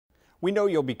We know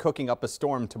you'll be cooking up a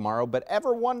storm tomorrow, but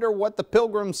ever wonder what the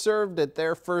Pilgrims served at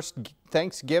their first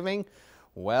Thanksgiving?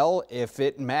 Well, if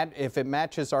it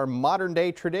matches our modern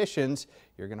day traditions,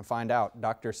 you're going to find out.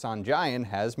 Dr. Sanjayan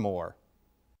has more.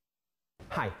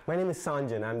 Hi, my name is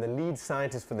Sanjayan. I'm the lead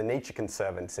scientist for the Nature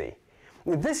Conservancy.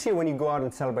 This year when you go out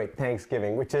and celebrate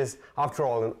Thanksgiving, which is, after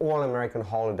all, an all-American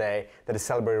holiday that is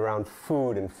celebrated around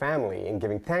food and family and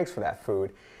giving thanks for that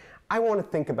food, I want to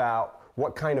think about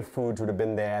what kind of foods would have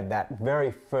been there at that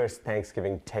very first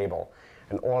Thanksgiving table.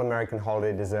 An all-American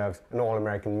holiday deserves an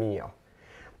all-American meal.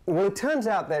 Well, it turns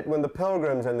out that when the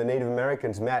Pilgrims and the Native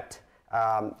Americans met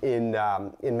in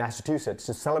Massachusetts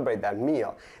to celebrate that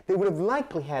meal, they would have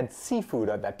likely had seafood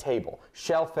at that table,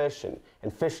 shellfish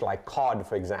and fish like cod,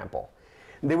 for example.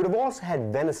 They would have also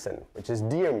had venison, which is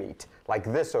deer meat,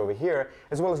 like this over here,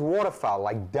 as well as waterfowl,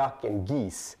 like duck and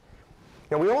geese.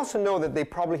 Now, we also know that they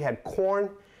probably had corn,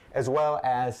 as well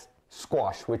as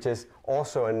squash, which is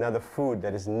also another food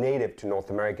that is native to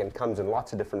North America and comes in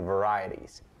lots of different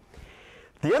varieties.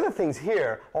 The other things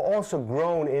here are also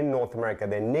grown in North America.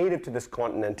 They're native to this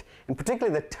continent, and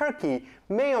particularly the turkey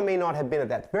may or may not have been at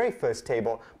that very first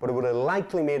table, but it would have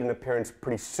likely made an appearance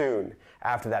pretty soon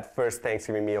after that first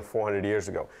Thanksgiving meal 400 years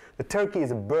ago. The turkey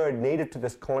is a bird native to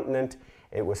this continent.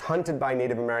 It was hunted by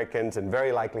Native Americans and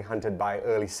very likely hunted by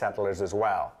early settlers as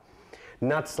well.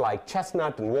 Nuts like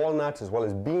chestnut and walnuts, as well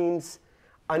as beans,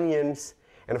 onions,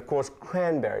 and of course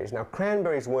cranberries. Now,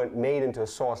 cranberries weren't made into a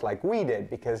sauce like we did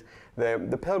because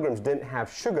the Pilgrims didn't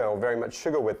have sugar or very much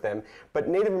sugar with them, but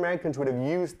Native Americans would have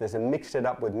used this and mixed it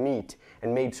up with meat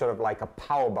and made sort of like a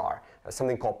power bar,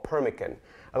 something called pemmican,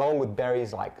 along with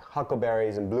berries like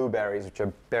huckleberries and blueberries, which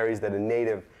are berries that are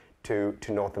native to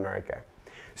North America.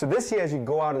 So this year, as you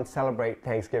go out and celebrate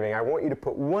Thanksgiving, I want you to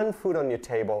put one food on your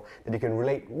table that you can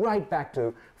relate right back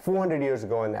to 400 years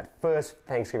ago in that first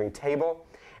Thanksgiving table.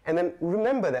 And then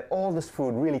remember that all this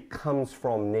food really comes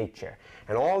from nature.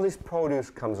 And all this produce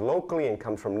comes locally and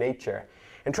comes from nature.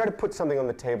 And try to put something on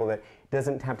the table that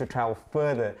doesn't have to travel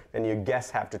further than your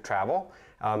guests have to travel,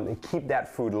 and keep that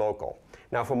food local.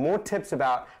 Now, for more tips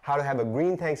about how to have a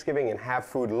green Thanksgiving and have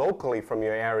food locally from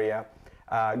your area,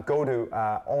 go to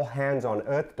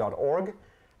allhandsonearth.org,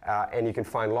 and you can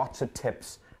find lots of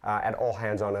tips at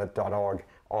allhandsonearth.org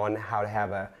on how to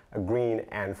have a green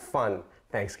and fun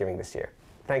Thanksgiving this year.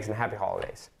 Thanks and happy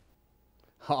holidays.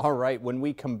 All right, when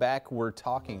we come back, we're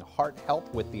talking heart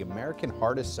health with the American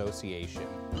Heart Association.